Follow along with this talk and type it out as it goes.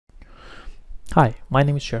Hi, my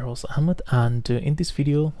name is Shehroz Ahmed, and in this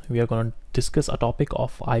video we are going to discuss a topic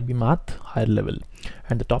of IB Math higher level,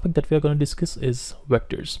 and the topic that we are going to discuss is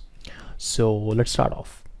vectors. So let's start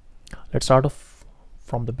off.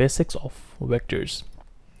 From the basics of vectors.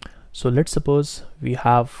 So let's suppose we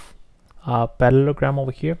have a parallelogram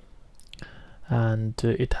over here, and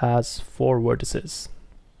it has 4 vertices.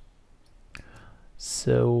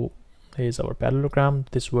 So here's our parallelogram.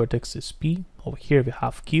 This vertex is P. Over here we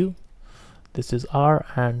have Q. This is R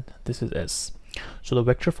and this is S. So the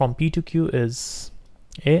vector from P to Q is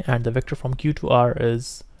A and the vector from Q to R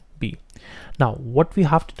is B. Now what we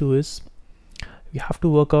have to do is we have to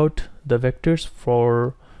work out the vectors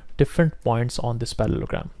for different points on this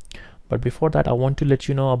parallelogram. But before that, I want to let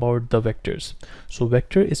you know about the vectors. So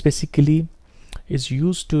vector is basically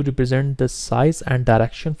used to represent the size and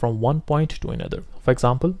direction from one point to another. For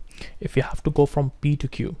example, if you have to go from P to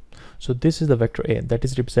Q, so this is the vector A that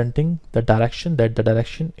is representing the direction, that the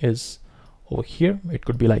direction is over here. It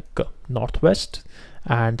could be like northwest,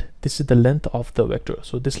 and this is the length of the vector.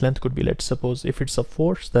 So this length could be, let's suppose if it's a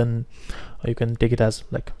force, then you can take it as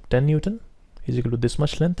like 10 Newton is equal to this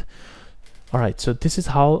much length. All right, so this is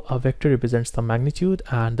how a vector represents the magnitude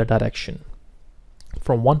and the direction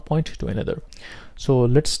from one point to another. So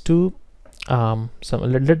let's do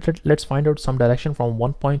let's find out some direction from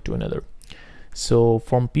one point to another. So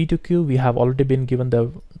from P to Q we have already been given the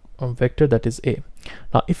vector that is A.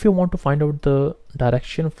 Now if you want to find out the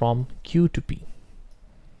direction from Q to P,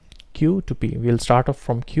 we'll start off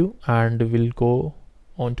from Q and we'll go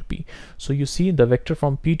on to P. So you see the vector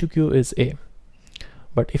from P to Q is A,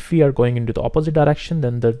 but if we are going into the opposite direction,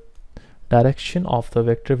 then the direction of the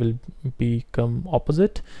vector will become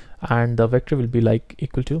opposite and the vector will be like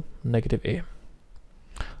equal to negative A.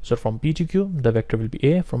 So from P to Q the vector will be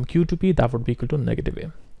A, from Q to P that would be equal to negative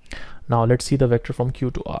A. Now let's see the vector from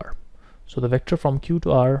Q to R. So the vector from Q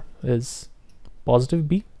to R is positive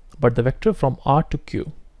B, but the vector from R to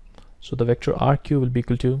Q, so the vector RQ will be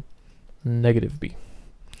equal to negative B.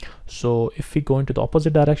 So if we go into the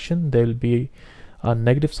opposite direction, there will be a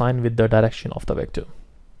negative sign with the direction of the vector.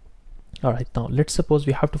 All right, now let's suppose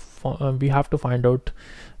we have to find out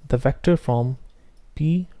the vector from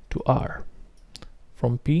P to R.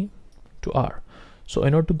 From P to R. So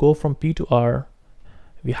in order to go from P to R,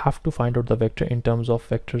 we have to find out the vector in terms of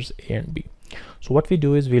vectors A and B. So what we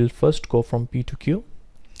do is we'll first go from P to Q,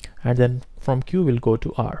 and then from Q we'll go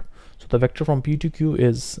to R. So the vector from P to Q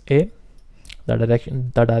is A. The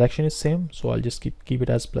direction is same, so I'll just keep it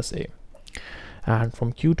as plus A. And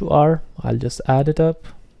from Q to R, I'll just add it up,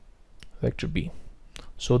 vector B.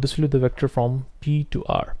 So this will be the vector from P to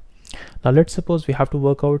R. Now let's suppose we have to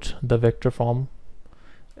work out the vector from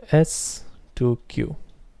S to Q.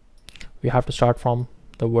 We have to start from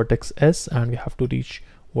the vertex S and we have to reach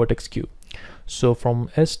vertex Q. So from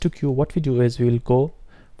S to Q, what we do is we will go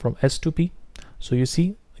from S to P. So you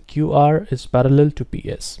see QR is parallel to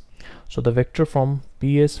PS. So the vector from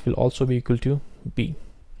PS will also be equal to B.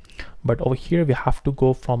 But over here we have to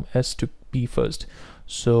go from S to P first.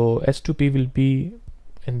 So S to P will be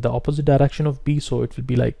in the opposite direction of B, so it will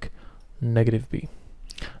be like negative B.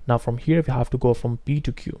 Now from here we have to go from P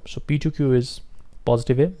to Q. So P to Q is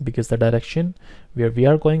positive A because the direction where we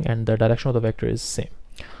are going and the direction of the vector is same.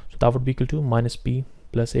 So that would be equal to minus P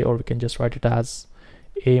plus A, or we can just write it as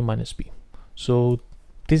A minus B. So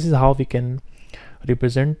this is how we can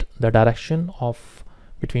represent the direction of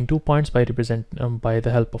between 2 points by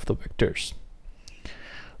the help of the vectors.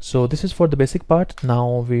 So this is for the basic part.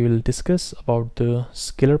 Now we will discuss about the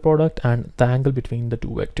scalar product and the angle between the two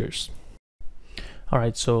vectors.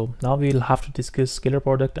 Alright, so now we'll have to discuss scalar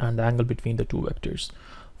product and the angle between the two vectors.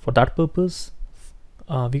 For that purpose,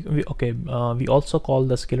 we also call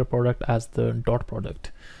the scalar product as the dot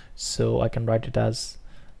product. So I can write it as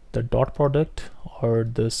the dot product or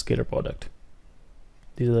the scalar product.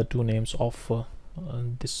 These are the two names of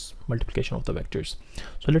this multiplication of the vectors.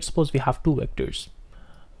 So let's suppose we have two vectors.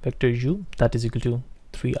 Vector u that is equal to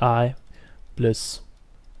 3i plus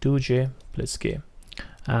 2j plus k,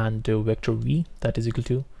 and vector v that is equal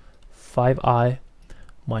to 5i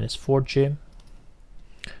minus 4j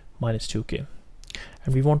minus 2k,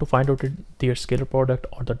 and we want to find out their scalar product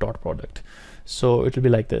or the dot product. So it will be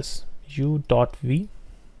like this: u dot v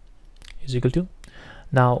is equal to,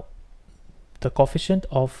 now the coefficient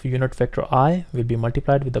of unit vector I will be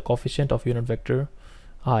multiplied with the coefficient of unit vector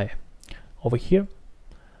I. Over here,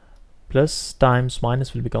 plus times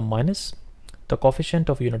minus will become minus. The coefficient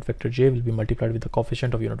of unit vector j will be multiplied with the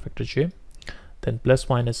coefficient of unit vector j. Then plus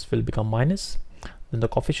minus will become minus. Then the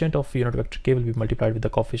coefficient of unit vector k will be multiplied with the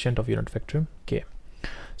coefficient of unit vector k.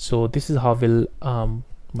 So this is how we'll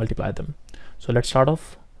multiply them. So let's start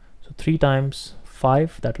off. So 3 times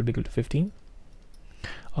 5, that will be equal to 15.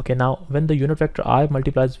 Okay, now when the unit vector I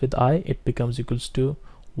multiplies with I, it becomes equals to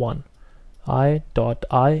 1. I dot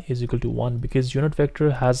I is equal to 1 because unit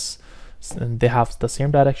vector has, they have the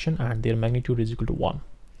same direction and their magnitude is equal to 1.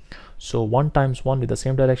 So 1 times 1 with the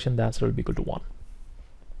same direction, the answer will be equal to 1.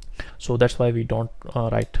 So that's why we don't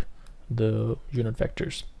write the unit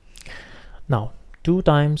vectors. Now 2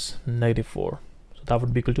 times -4, so that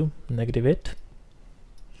would be equal to -8.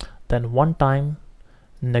 Then 1 time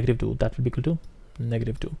 -2, that will be equal to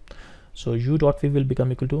 -2. So u dot v will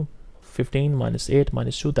become equal to 15 minus 8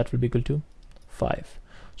 minus 2, that will be equal to 5.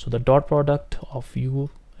 So the dot product of u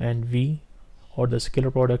and v, or the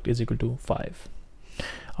scalar product, is equal to 5.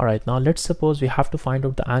 Alright, now let's suppose we have to find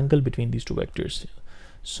out the angle between these two vectors.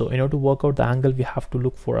 So in order to work out the angle, we have to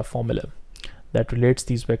look for a formula that relates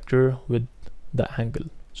these vector with the angle.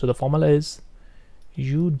 So the formula is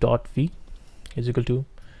u dot v is equal to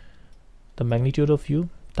the magnitude of u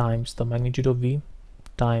times the magnitude of v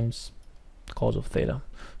times cos of theta.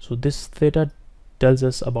 So this theta tells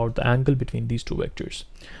us about the angle between these two vectors,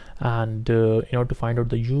 and in order to find out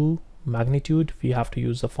the u magnitude, we have to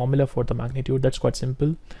use the formula for the magnitude. That's quite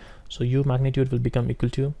simple. So u magnitude will become equal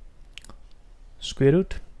to square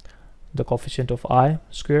root the coefficient of I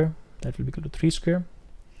square, that will be equal to 3 square,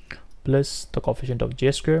 plus the coefficient of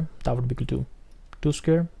j square, that would be equal to 2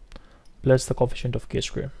 square, plus the coefficient of k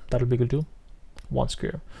square, that will be equal to 1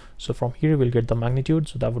 square. So from here we'll get the magnitude,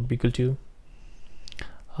 so that would be equal to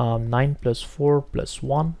 9 plus 4 plus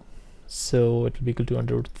 1, so it will be equal to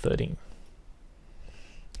under root 13.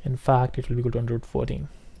 In fact, it will be equal to under root 14.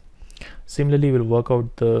 Similarly, we'll work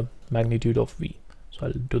out the magnitude of v. So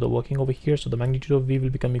I'll do the working over here. So the magnitude of v will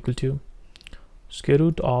become equal to square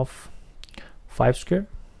root of 5 square,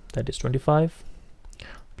 that is 25,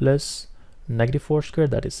 plus -4 square,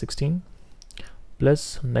 that is 16,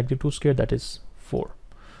 plus -2 square, that is 4.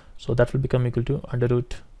 So that will become equal to under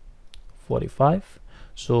root 45.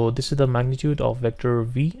 So this is the magnitude of vector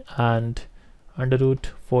v, and under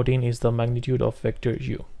root 14 is the magnitude of vector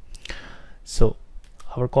u. So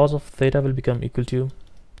our cos of theta will become equal to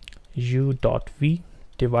u dot v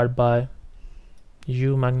divided by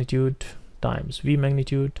u magnitude times v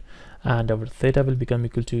magnitude, and our theta will become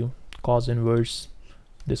equal to cos inverse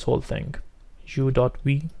this whole thing, u dot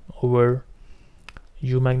v over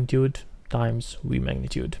u magnitude times v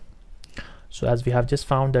magnitude. So as we have just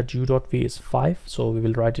found that u dot v is 5, so we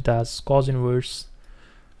will write it as cos inverse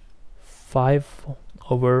 5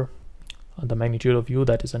 over the magnitude of u,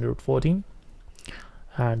 that is under root 14,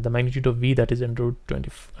 and the magnitude of v, that is under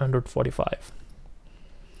root 45.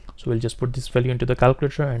 So we'll just put this value into the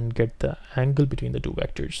calculator and get the angle between the two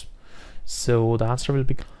vectors. So the answer will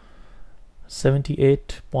be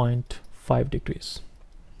 78.5 degrees.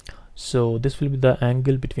 So this will be the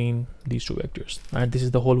angle between these two vectors, and this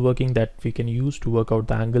is the whole working that we can use to work out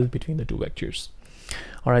the angle between the two vectors.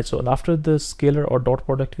 Alright, so after the scalar or dot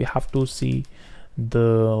product, we have to see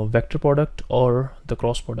the vector product or the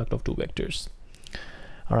cross product of two vectors.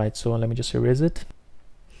 Alright, so let me just erase it.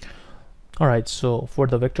 Alright, so for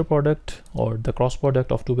the vector product or the cross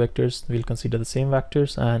product of two vectors, we'll consider the same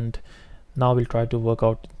vectors, and now we'll try to work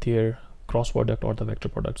out their cross product or the vector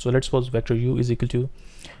product. So let's suppose vector u is equal to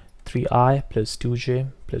 3i plus 2j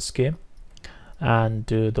plus k, and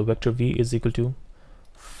the vector v is equal to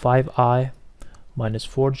 5i minus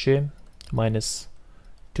 4j minus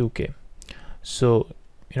 2k. So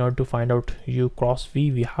in order to find out u cross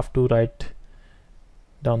v, we have to write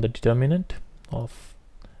down the determinant of,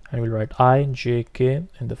 and we'll write I, j, k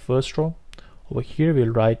in the first row. Over here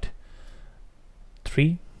we'll write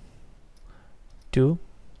 3, 2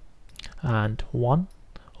 and 1.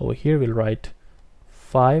 Over here we'll write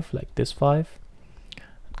 5, like this 5,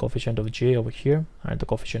 coefficient of j over here and the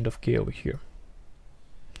coefficient of k over here.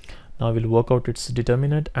 Now we'll work out its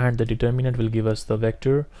determinant, and the determinant will give us the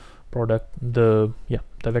vector product, the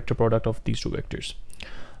vector product of these two vectors.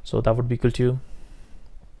 So that would be equal to,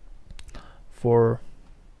 for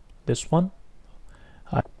this one,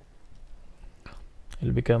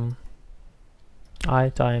 it'll become I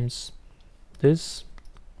times this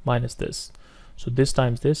minus this. So this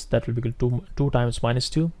times this, that will be equal to 2 times minus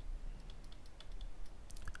 2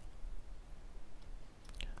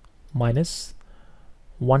 minus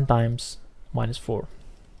 1 times minus 4.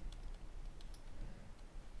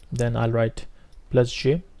 Then I'll write plus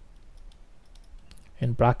j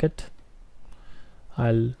in bracket.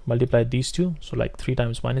 I'll multiply these two, so like 3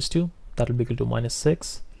 times minus 2, that will be equal to minus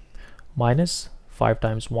 6, minus 5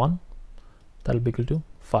 times 1, that will be equal to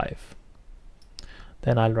 5.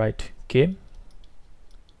 Then I'll write k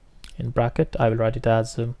in bracket. I will write it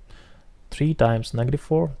as 3 times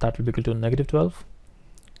 -4, that will be equal to -12,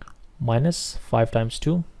 minus 5 times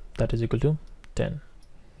 2, that is equal to 10.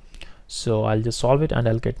 So I'll just solve it and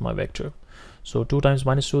I'll get my vector. So 2 times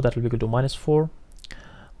 -2, that will be equal to -4,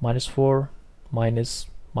 -4 minus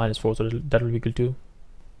 -4, so that will be equal to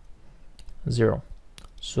 0.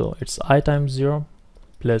 So it's I times 0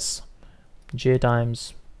 plus j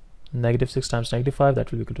times -6 times -5,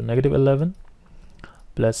 that will be equal to -11,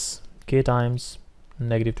 plus k times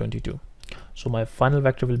 -22. So my final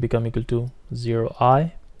vector will become equal to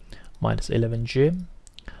 0i minus 11j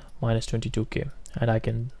minus 22k, and I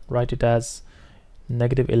can write it as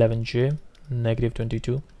 -11j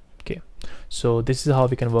 -22k. So this is how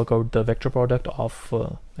we can work out the vector product of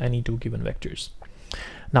any two given vectors.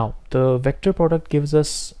 Now the vector product gives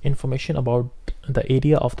us information about the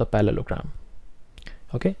area of the parallelogram.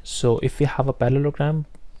 Okay, so if we have a parallelogram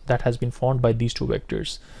that has been formed by these two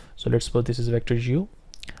vectors, so let's suppose this is vector u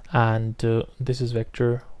and this is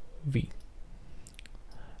vector v,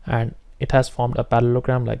 and it has formed a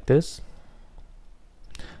parallelogram like this,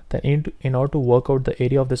 then in order to work out the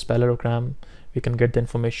area of this parallelogram, we can get the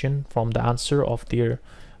information from the answer of their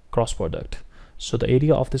cross product. So the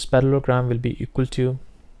area of this parallelogram will be equal to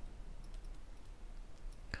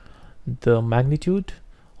the magnitude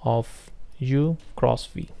of u cross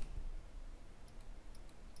v.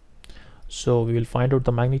 So we will find out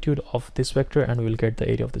the magnitude of this vector and we will get the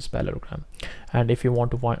area of this parallelogram. And if you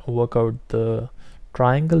want to work out the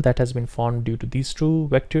triangle that has been formed due to these two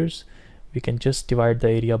vectors, we can just divide the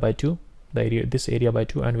area by 2, this area by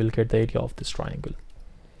 2, and we'll get the area of this triangle.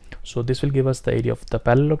 So this will give us the area of the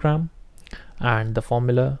parallelogram, and the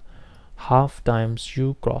formula half times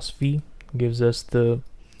u cross v gives us the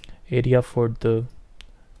area for the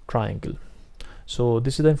triangle. So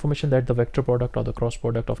this is the information that the vector product or the cross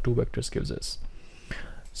product of two vectors gives us.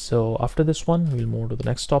 So after this one, we'll move to the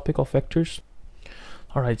next topic of vectors.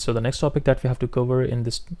 All right, so the next topic that we have to cover in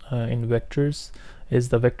this in vectors is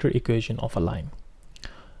the vector equation of a line.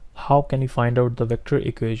 How can we find out the vector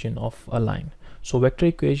equation of a line? So vector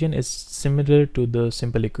equation is similar to the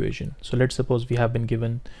simple equation. So let's suppose we have been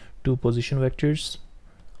given two position vectors,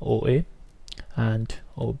 OA and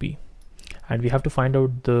OB, and we have to find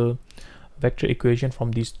out the vector equation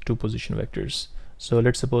from these two position vectors. So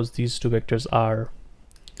let's suppose these two vectors are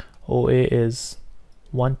OA is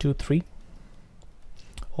 1 2 3,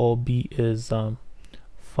 OB is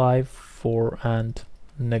 5 4 and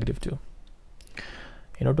 -2.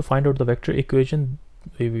 In order to find out the vector equation,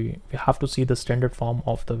 we have to see the standard form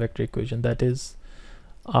of the vector equation, that is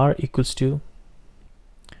r equals to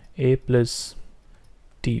a plus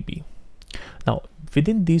tb. Now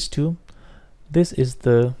within these two, this is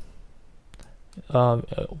the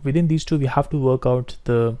within these two we have to work out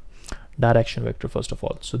the direction vector first of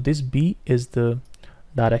all. So this b is the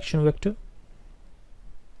direction vector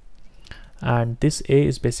and this a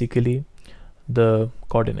is basically the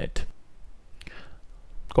coordinate.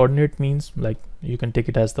 Coordinate means like you can take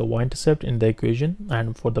it as the y-intercept in the equation,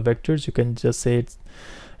 and for the vectors you can just say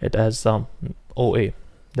it as OA,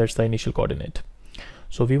 that's the initial coordinate.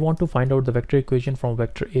 So we want to find out the vector equation from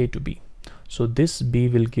vector a to b. So this b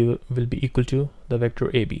will be equal to the vector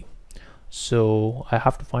ab. So I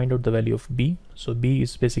have to find out the value of b. So b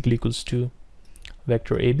is basically equals to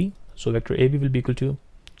vector ab. So vector ab will be equal to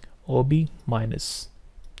OB minus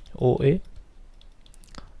OA.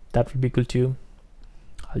 That will be equal to,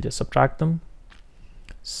 I'll just subtract them.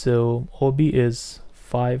 So OB is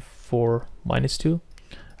 5 4 minus 2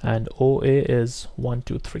 and OA is 1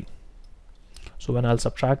 2 3. So when I'll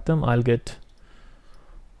subtract them, I'll get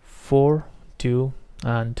 4 2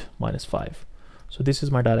 and -5. So this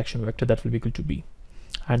is my direction vector, that will be equal to b,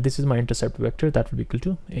 and this is my intercept vector, that will be equal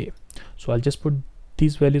to a. So I'll just put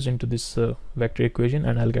these values into this vector equation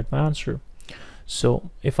and I'll get my answer. So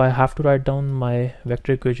if I have to write down my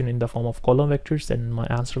vector equation in the form of column vectors, then my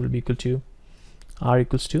answer will be equal to r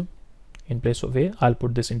equals to, in place of a, I'll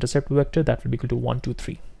put this intercept vector, that will be equal to 1 2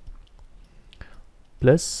 3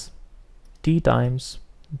 plus t times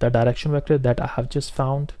the direction vector that I have just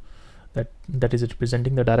found, that is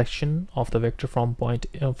representing the direction of the vector from point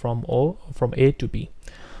from a to b.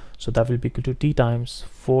 So that will be equal to t times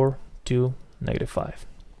 4 2 -5.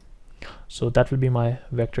 So that will be my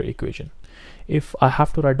vector equation. If I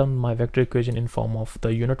have to write down my vector equation in form of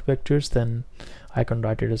the unit vectors, then I can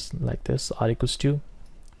write it as like this: r equals to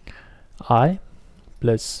I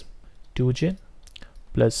plus 2j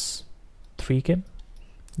plus 3k,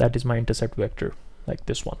 that is my intercept vector, like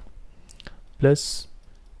this one, plus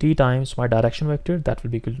t times my direction vector, that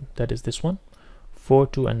will be equal, that is this one, 4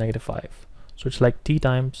 2 and -5. So it's like t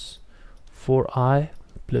times 4i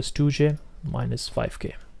plus 2j minus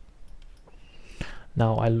 5k.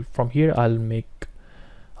 Now from here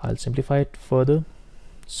I'll simplify it further.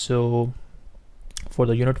 So for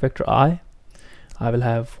the unit vector I will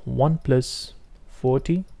have 1 plus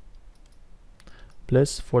 4t,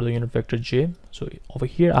 plus for the unit vector j, so over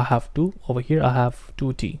here I have 2, over here I have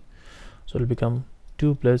 2t, so it'll become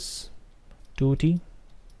 2 plus 2t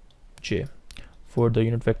j. For the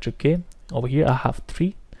unit vector k, over here I have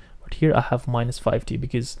 3, but here I have minus 5t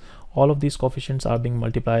because all of these coefficients are being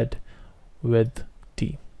multiplied with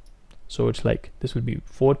t. So it's like this will be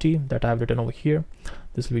 4t that I have written over here,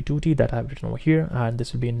 this will be 2t that I have written over here, and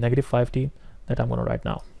this will be negative 5t that I'm going to write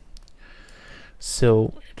now.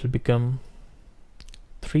 So it will become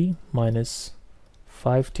 3 minus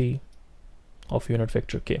 5t of unit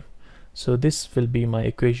vector k. So this will be my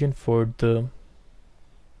equation for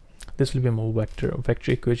this will be my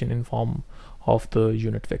vector equation in form of the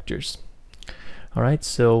unit vectors. All right,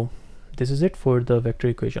 so this is it for the vector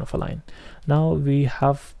equation of a line. Now we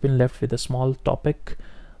have been left with a small topic,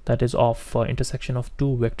 that is of intersection of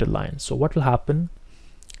two vector lines. So what will happen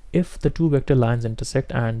if the two vector lines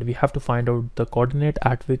intersect, and we have to find out the coordinate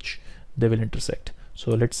at which they will intersect.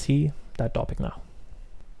 So let's see that topic now.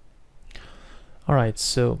 All right,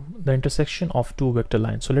 so the intersection of two vector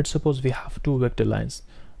lines. So let's suppose we have two vector lines,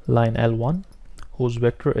 line L1 whose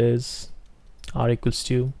vector is r equals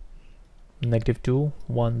to -2,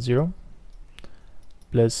 1, 0,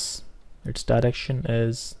 plus its direction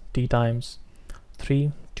is t times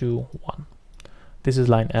 3, 2, 1. This is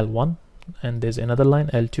line L1, and there's another line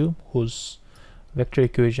L2 whose vector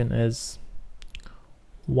equation is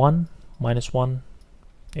 1, -1,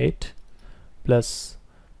 8, plus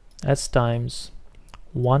s times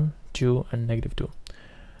 1, 2, and -2.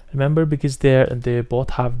 Remember, because they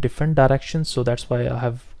both have different directions, so that's why I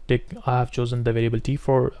have chosen the variable t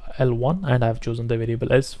for L1 and I have chosen the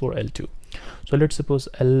variable s for L2. So let's suppose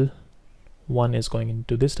L1 is going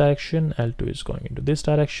into this direction, L2 is going into this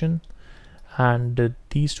direction, and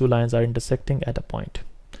these two lines are intersecting at a point.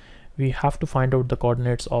 We have to find out the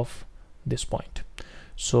coordinates of this point.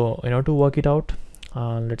 So in order to work it out,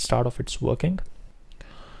 let's start off its working.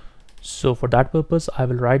 So for that purpose, I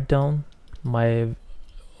will write down my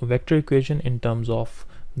vector equation in terms of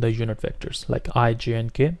the unit vectors like I, j,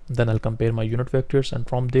 and k. Then I'll compare my unit vectors, and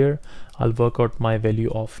from there I'll work out my value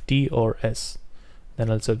of t or s. Then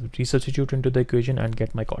I'll resubstitute into the equation and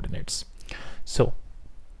get my coordinates. So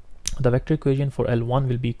the vector equation for L1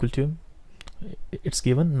 will be equal to, it's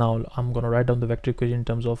given. Now I'm going to write down the vector equation in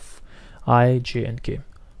terms of I, j, and k.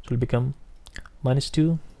 So it'll become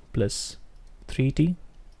 -2 plus 3t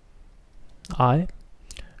I,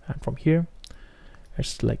 and from here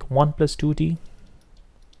it's like 1 plus 2t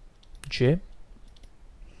j,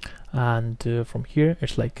 and from here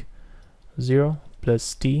it's like 0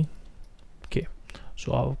 plus t k.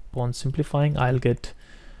 So upon simplifying, I'll get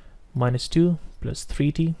 -2 plus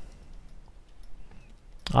 3t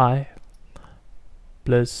I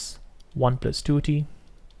plus 1 plus 2t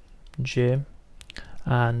j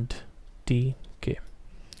and t k.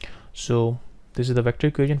 So this is the vector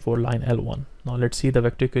equation for line L1. Now let's see the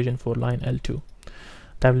vector equation for line L2.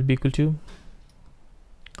 That will be equal to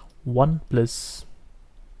 1 plus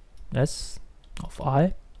s of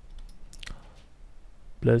I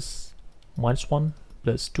plus -1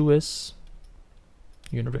 plus 2s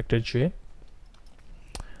unit vector j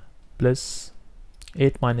plus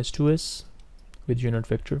 8 minus 2s with unit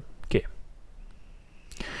vector k.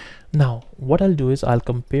 Now what I'll do is I'll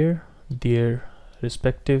compare their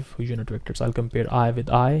respective unit vectors. I'll compare I with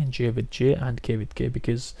I, j with j, and k with k,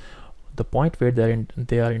 because the point where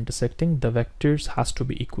they are intersecting, the vectors has to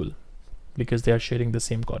be equal because they are sharing the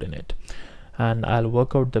same coordinate. And I'll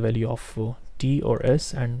work out the value of t or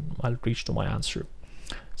s, and I'll reach to my answer.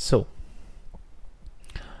 So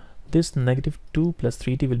this -2 plus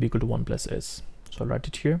 3t will be equal to 1 plus s. So I'll write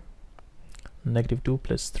it here. -2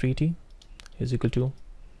 plus 3t is equal to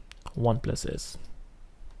 1 plus s.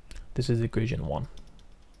 This is equation 1.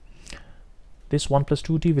 This 1 plus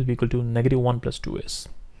 2t will be equal to -1 plus 2s.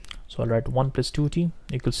 So I'll write 1 plus 2t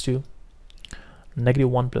equals to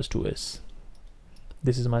 -1 plus 2s.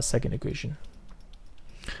 This is my second equation.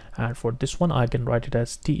 And for this one, I can write it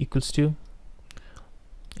as t equals to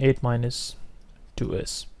 8 minus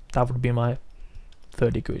 2s. That would be my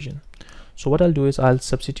third equation. So what I'll do is I'll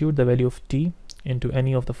substitute the value of t into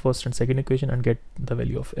any of the first and second equation and get the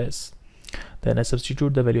value of s. Then I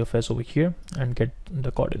substitute the value of s over here and get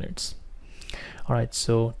the coordinates. Alright,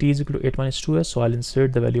 so t is equal to 8 minus 2s, so I'll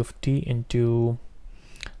insert the value of t into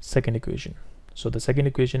second equation. So the second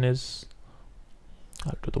equation is,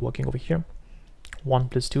 I'll do the working over here, 1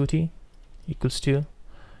 plus 2t equals to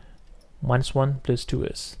 -1 plus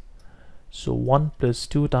 2s. So 1 plus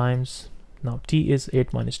 2 times, now t is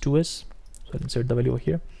 8 minus 2s, so I'll insert the value over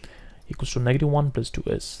here, equals to negative 1 plus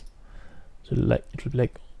 2s. So it will be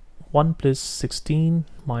like 1 plus 16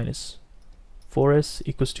 minus 4s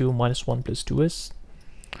equals to minus 1 plus 2s,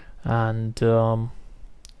 and it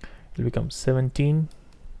will become 17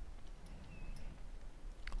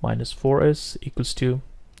 minus 4s equals to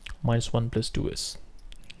minus 1 plus 2s.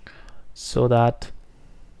 So that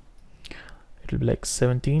it will be like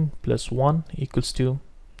 17 plus 1 equals to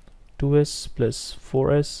 2s plus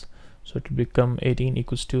 4s, so it will become 18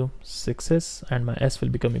 equals to 6s, and my s will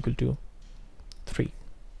become equal to 3.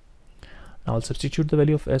 Now I'll substitute the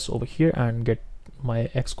value of s over here and get my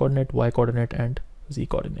x coordinate, y coordinate, and z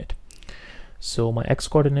coordinate. So my x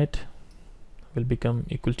coordinate will become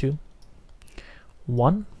equal to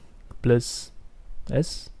 1 plus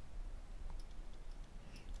s,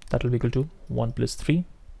 that will be equal to 1 plus 3,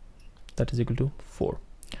 that is equal to 4.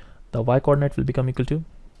 The y coordinate will become equal to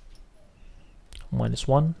minus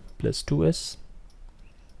 1 plus 2s,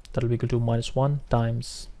 that will be equal to minus 1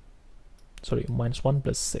 times, sorry, minus 1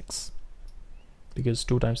 plus 6, because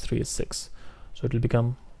 2 times 3 is 6, so it will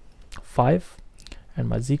become 5, and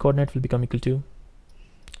my z coordinate will become equal to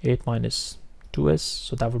 8 minus 2s,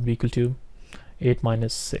 so that would be equal to 8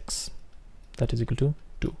 minus 6, that is equal to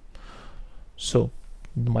 2. So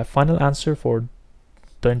my final answer for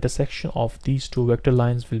the intersection of these two vector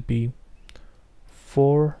lines will be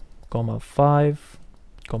 4, 5,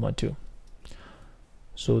 2.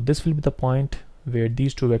 So this will be the point where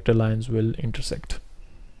these two vector lines will intersect.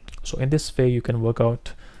 So in this way you can work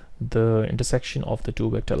out the intersection of the two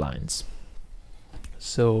vector lines.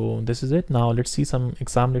 So this is it. Now let's see some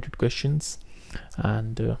exam related questions,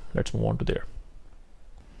 and let's move on to there.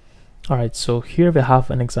 Alright, so here we have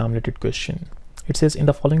an exam related question. It says in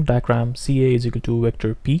the following diagram, CA is equal to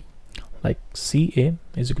vector P, like CA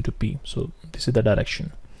is equal to P, so this is the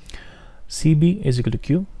direction. CB is equal to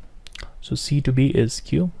Q, so C to B is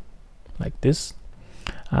Q, like this,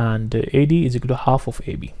 and AD is equal to half of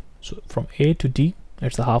AB. So from A to D,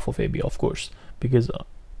 it's the half of AB, of course, because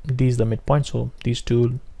D is the midpoint, so these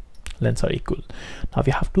two lengths are equal. Now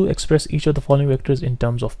we have to express each of the following vectors in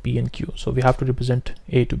terms of P and Q. So we have to represent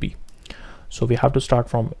A to B. So we have to start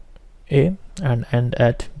from A and end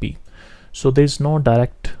at B. So there is no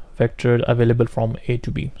direct vector available from A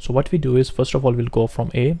to B. So what we do is, first of all, we'll go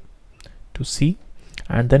from A to C,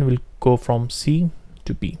 and then we'll go from C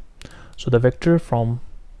to B. So the vector from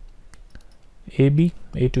A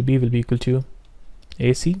to B will be equal to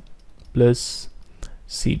AC plus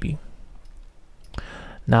CB.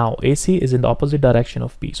 Now AC is in the opposite direction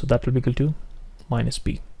of B, so that will be equal to minus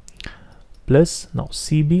B, plus now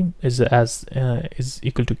CB is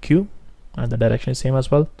equal to Q, and the direction is same as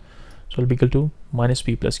well, so it will be equal to minus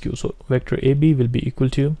P plus Q. So vector AB will be equal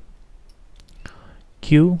to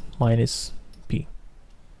Q minus P.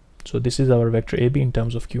 So this is our vector AB in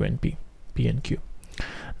terms of Q and P and Q.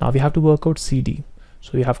 Now we have to work out CD,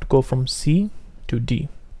 so we have to go from C to D.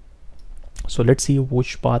 So let's see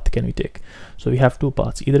which path can we take. So we have two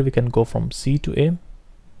paths. Either we can go from C to A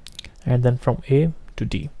and then from A to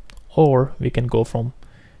D, or we can go from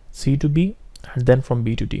C to B and then from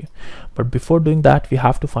B to D. But before doing that, we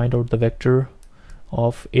have to find out the vector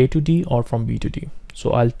of A to D or from B to D.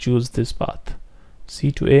 So I'll choose this path,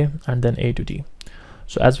 C to A and then A to D.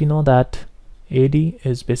 So as we know that AD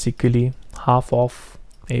is basically half of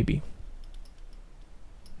AB.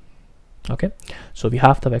 Okay, so we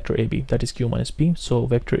have the vector AB, that is Q minus P. So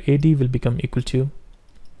vector AD will become equal to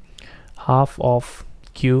half of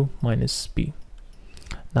Q minus P.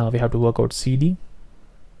 Now we have to work out CD.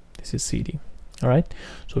 This is CD. All right,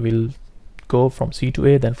 so we'll go from C to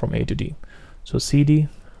A, then from A to D. So CD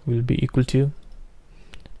will be equal to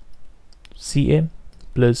CA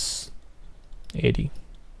plus AD.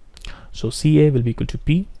 So CA will be equal to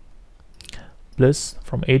P, plus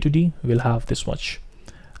from A to D we'll have this much,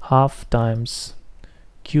 half times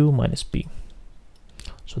Q minus P.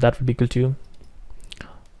 So that will be equal to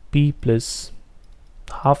P plus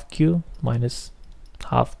half Q minus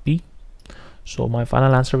half P. So my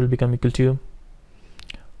final answer will become equal to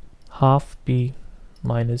half P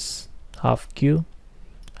minus half Q,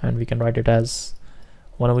 and we can write it as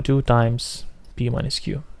 1/2 times P minus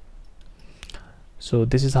Q. So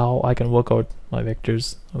this is how I can work out my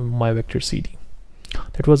vectors, my vector CD.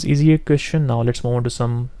 That was easier question. Now let's move on to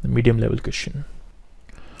some medium level question.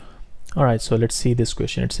 All right, so let's see this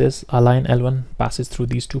question. It says a line L1 passes through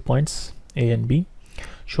these 2 points A and B.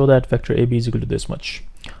 Show that vector AB is equal to this much.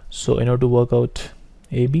 So in order to work out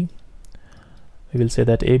AB, we will say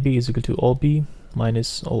that AB is equal to OB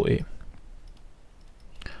minus OA.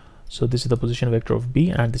 So this is the position vector of B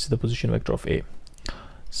and this is the position vector of A.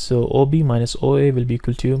 So OB minus OA will be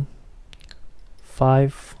equal to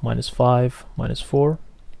 5 minus 5 minus 4,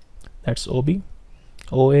 that's OB.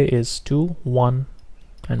 OA is 2, 1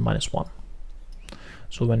 and minus 1.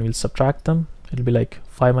 So when we'll subtract them, it'll be like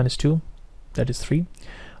 5 minus 2, that is 3,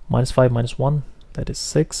 minus 5 minus 1, that is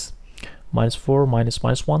 6, minus 4 minus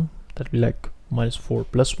minus 1, that will be like minus 4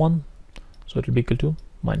 plus 1, so it will be equal to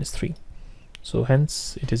minus 3. So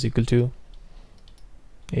hence it is equal to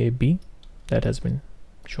AB, that has been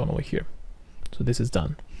shown over here. So this is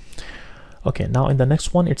done. Okay, now in the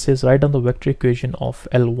next one it says write down the vector equation of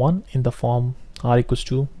L1 in the form r equals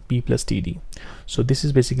to p plus td. So this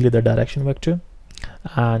is basically the direction vector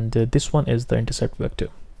and this one is the intercept vector.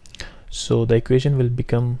 So the equation will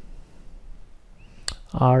become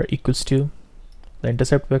r equals to the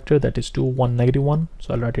intercept vector, that is 2 1 negative 1,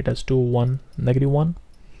 so I'll write it as 2 1 negative 1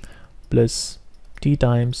 plus t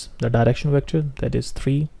times the direction vector, that is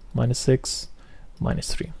 3 minus 6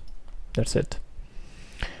 minus 3. That's it.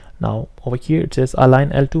 Now over here it says a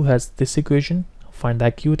line L2 has this equation, find the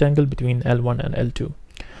acute angle between L1 and L2.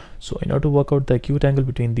 So in order to work out the acute angle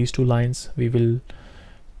between these two lines, we will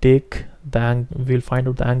find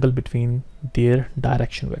out the angle between their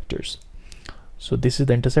direction vectors. So this is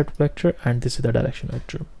the intercept vector and this is the direction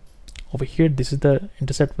vector. Over here this is the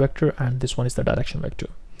intercept vector and this one is the direction vector.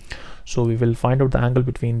 So we will find out the angle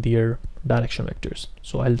between their direction vectors.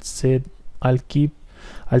 So I'll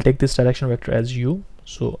take this direction vector as u.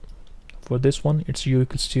 So for this one it's u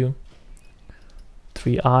equals to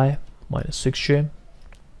 3i minus 6j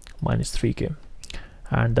minus 3k,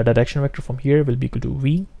 and the direction vector from here will be equal to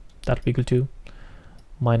v, that will be equal to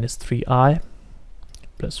minus 3i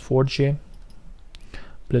plus 4j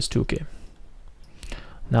plus 2k.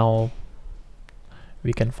 Now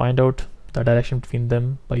we can find out the direction between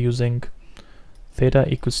them by using theta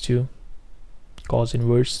equals to cos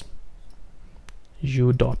inverse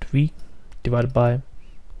u dot v divided by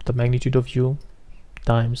the magnitude of u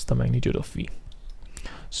times the magnitude of v.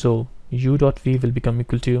 So u dot v will become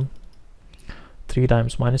equal to 3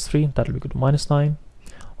 times minus 3, that will be equal to minus 9,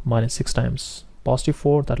 minus 6 times positive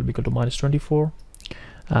 4, that will be equal to minus 24,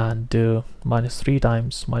 and minus 3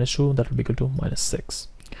 times minus 2, that will be equal to minus 6.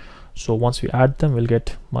 So once we add them, we'll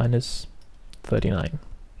get minus 39,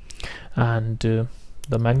 and the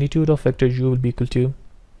magnitude of vector u will be equal to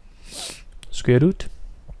square root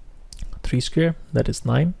 3 square, that is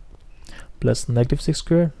 9, plus negative 6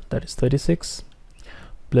 square, that is 36,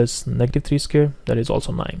 plus negative 3 square, that is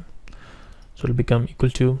also 9. So it will become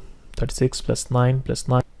equal to 36 plus 9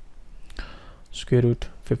 square root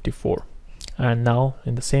 54. And now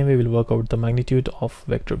in the same way we'll work out the magnitude of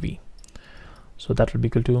vector v. So that will be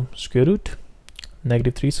equal to square root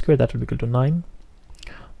negative 3 square, that will be equal to 9,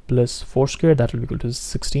 plus 4 square, that will be equal to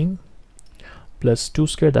 16, plus 2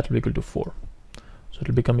 square, that will be equal to 4. So it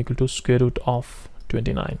will become equal to square root of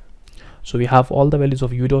 29. So we have all the values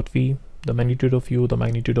of u dot v, the magnitude of u, the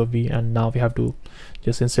magnitude of v, and now we have to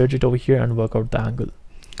just insert it over here and work out the angle.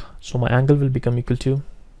 So my angle will become equal to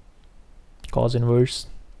cos inverse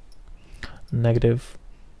negative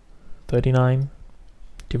 39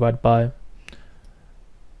 divided by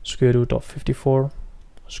square root of 54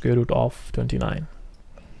 square root of 29.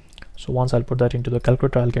 So once I'll put that into the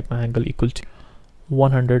calculator, I'll get my angle equal to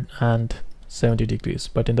 170 degrees.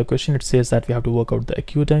 But in the question it says that we have to work out the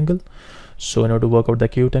acute angle. So in order to work out the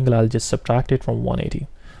acute angle, I'll just subtract it from 180.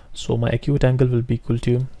 So my acute angle will be equal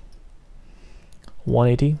to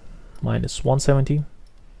 180 minus 170,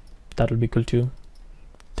 that will be equal to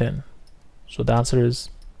 10. So the answer is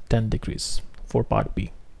 10 degrees for part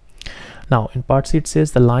B. Now in part C it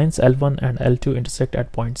says the lines L1 and L2 intersect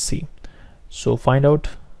at point C. So find out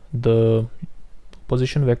the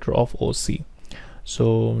position vector of OC.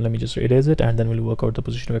 So let me just erase it and then we'll work out the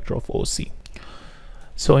position vector of OC.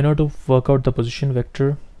 So in order to work out the position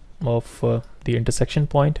vector of the intersection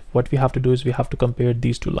point, what we have to do is we have to compare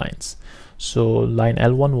these two lines. So line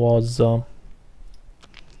L1 was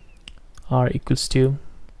r equals to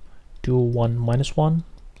 2 1 minus 1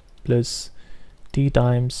 plus t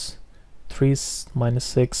times 3 minus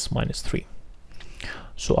 6 minus 3.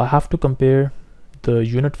 So I have to compare the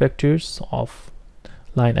unit vectors of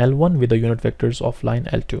line L1 with the unit vectors of line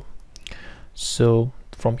L2. So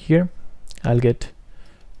from here I'll get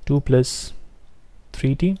 2 plus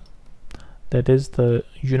 3t, that is the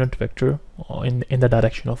unit vector in the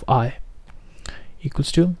direction of I,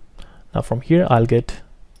 equals to, now from here I'll get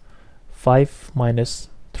 5 minus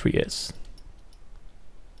 3s.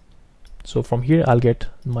 So from here I'll get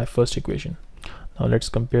my first equation. Now let's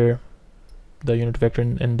compare the unit vector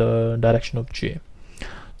in the direction of j.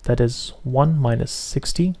 That is 1 minus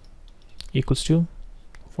 60 equals to,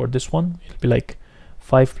 for this one it'll be like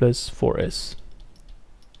 5 plus 4s.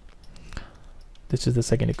 This is the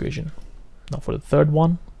second equation. Now for the third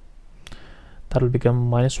one, that will become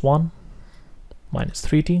 -1 minus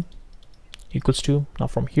 3t equals to, now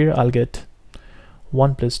from here I'll get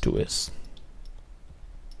 1 plus 2s.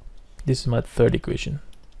 This is my third equation.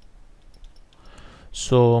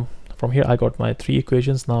 So from here I got my three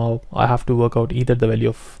equations. Now I have to work out either the value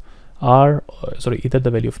of either the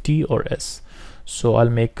value of t or s. So I'll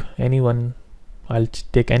take any one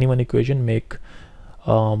equation, make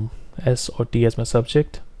s or t as my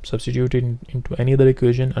subject, substitute it into any other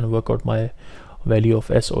equation and work out my value of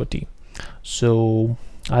s or t. So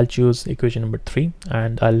I'll choose equation number 3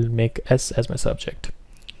 and I'll make s as my subject.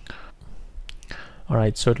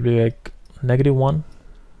 Alright, so it'll be like -1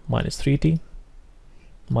 minus 3t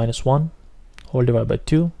minus 1 whole divided by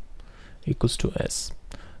 2 equals to s.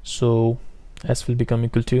 So s will become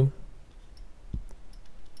equal to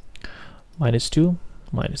 -2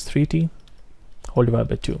 minus 3t whole divided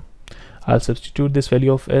by 2. I'll substitute this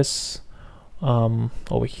value of s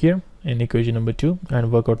over here in equation number 2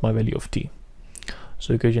 and work out my value of t.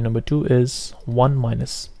 So equation number 2 is 1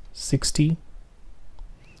 minus 6t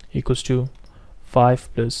equals to 5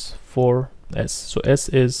 plus 4s. So s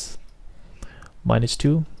is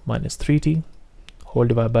 -2 minus 3t whole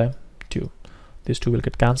divided by 2. This 2 will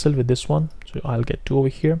get cancelled with this one, so I'll get 2 over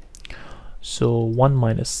here. So 1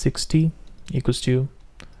 minus 6t equals to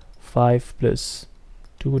 5 plus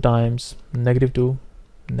 2 times -2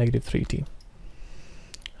 -3t,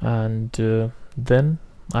 and then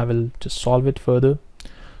I will just solve it further.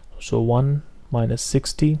 So 1 minus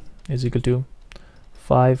 6t is equal to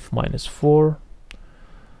 5 minus 4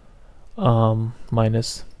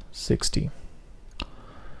 minus 6t.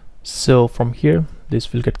 So from here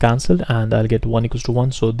this will get cancelled and I'll get 1 equals to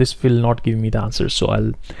 1. So this will not give me the answer, so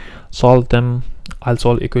I'll solve them. I'll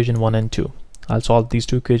solve equation 1 and 2. I'll solve these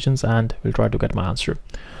two equations and we'll try to get my answer.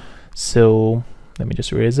 So let me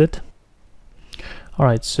just erase it.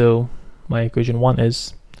 Alright, so my equation 1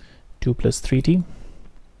 is 2 plus 3t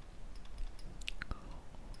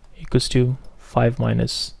equals to 5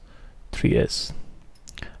 minus 3s,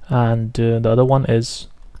 and the other one is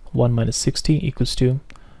 1 minus 6t equals to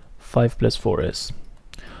 5 plus 4s.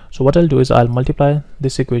 So what I'll do is I'll multiply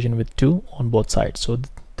this equation with 2 on both sides. So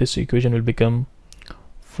this equation will become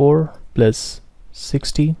 4 plus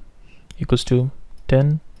 6t equals to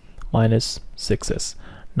 10 minus 6s.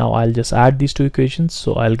 Now I'll just add these two equations,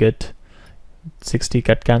 so I'll get 60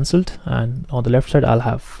 get cancelled, and on the left side I'll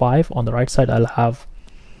have 5, on the right side I'll have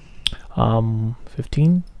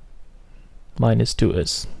 15 minus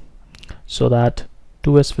 2s, so that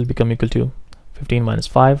 2s will become equal to 15 minus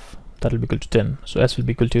 5, that will be equal to 10. So s will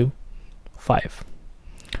be equal to 5.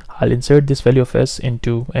 I'll insert this value of s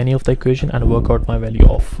into any of the equation and work out my value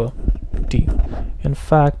of t. In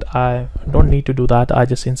fact, I don't need to do that. I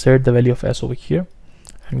just insert the value of s over here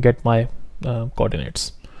and get my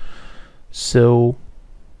coordinates. So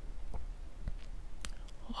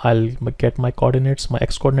I'll get my coordinates. My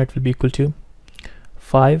x coordinate will be equal to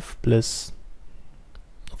 5 plus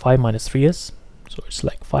 5 minus 3s. So it's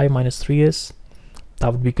like 5 minus 3s,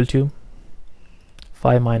 that would be equal to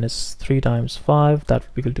 5 minus 3 times 5, that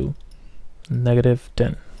would be equal to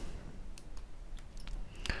 -10.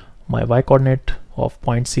 My y coordinate of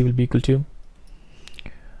point C will be equal to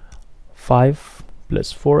 5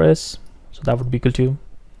 plus 4s, so that would be equal to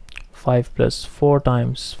 5 plus 4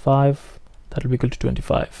 times 5, that will be equal to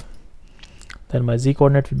 25. Then my z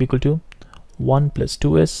coordinate will be equal to 1 plus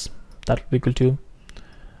 2s, that will be equal to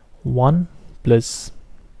 1 plus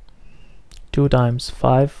 2 times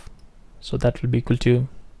 5, so that will be equal to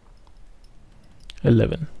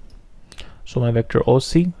 11. So my vector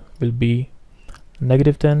OC will be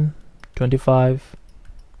 -10, 25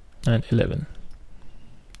 and 11.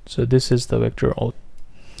 So this is the vector O.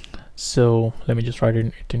 So let me just write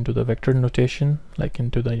it into the vector notation, like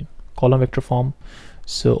into the column vector form.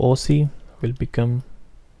 So OC will become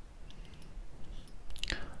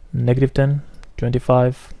 -10,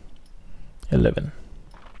 25, 11.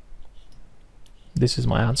 This is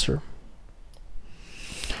my answer.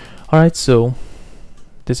 Alright, so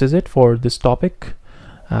this is it for this topic,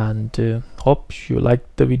 and hope you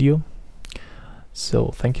liked the video.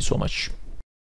 So thank you so much.